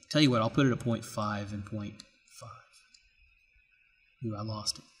anything. Tell you what, I'll put it at 0.5 and 0.5. Ooh, I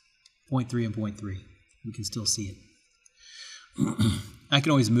lost it. 0.3 and 0.3. We can still see it. I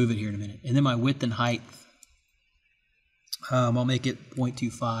can always move it here in a minute. And then my width and height, I'll make it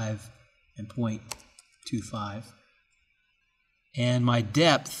 0.25 and 0.25. And my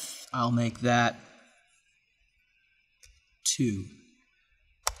depth, I'll make that 2.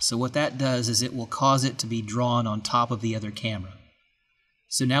 So what that does is it will cause it to be drawn on top of the other camera.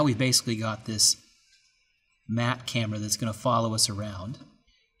 So now we've basically got this map camera that's going to follow us around.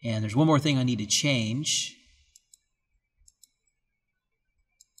 And there's one more thing I need to change.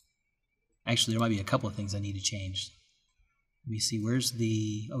 Actually, there might be a couple of things I need to change. Let me see, where's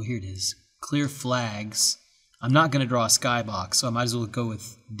the, oh, here it is. Clear flags. I'm not going to draw a skybox, so I might as well go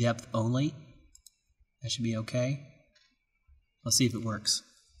with depth only. That should be okay. Let's see if it works.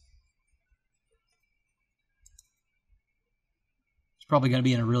 It's probably going to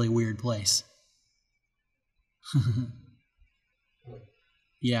be in a really weird place.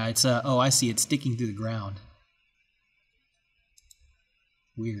 Yeah, it's, oh, I see, it's sticking through the ground.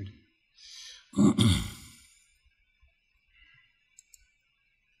 Weird.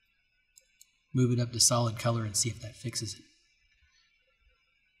 Move it up to solid color and see if that fixes it.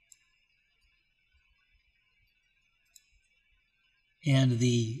 And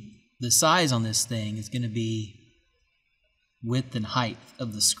the size on this thing is going to be width and height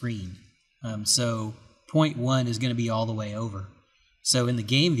of the screen. So 0.1 is going to be all the way over. So in the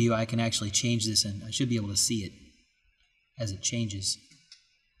game view, I can actually change this, and I should be able to see it as it changes.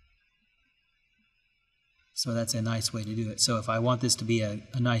 So that's a nice way to do it. So if I want this to be a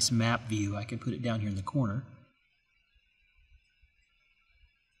nice map view, I can put it down here in the corner.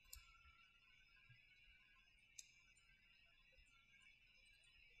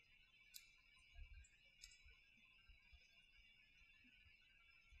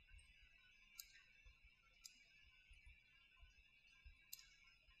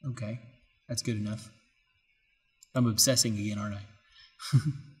 Okay, that's good enough. I'm obsessing again, aren't I?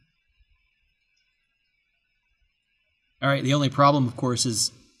 All right, the only problem, of course,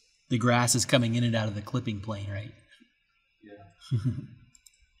 is the grass is coming in and out of the clipping plane, right? Yeah.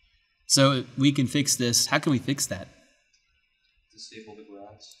 So we can fix this. How can we fix that? Disable the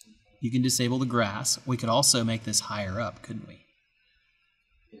grass. You can disable the grass. We could also make this higher up, couldn't we?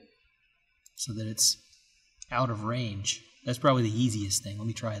 Yeah. So that it's out of range. That's probably the easiest thing. Let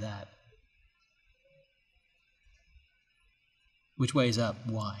me try that. Which way is up?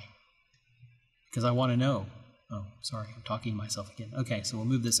 Why? Because I want to know. Oh, sorry, I'm talking to myself again. Okay, so we'll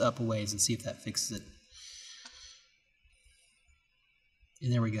move this up a ways and see if that fixes it.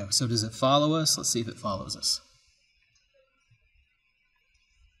 And there we go. So does it follow us? Let's see if it follows us.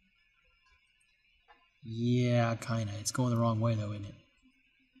 Yeah, kind of. It's going the wrong way, though, isn't it?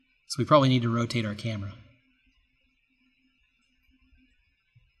 So we probably need to rotate our camera.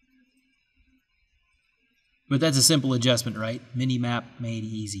 But that's a simple adjustment, right? Mini-map made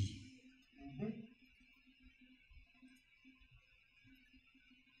easy.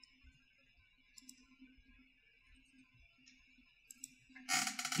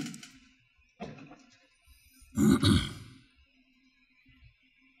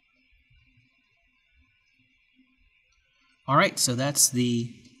 All right, so that's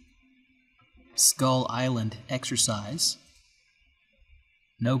the Skull Island exercise.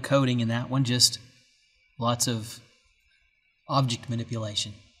 No coding in that one, just lots of object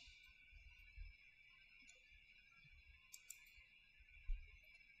manipulation.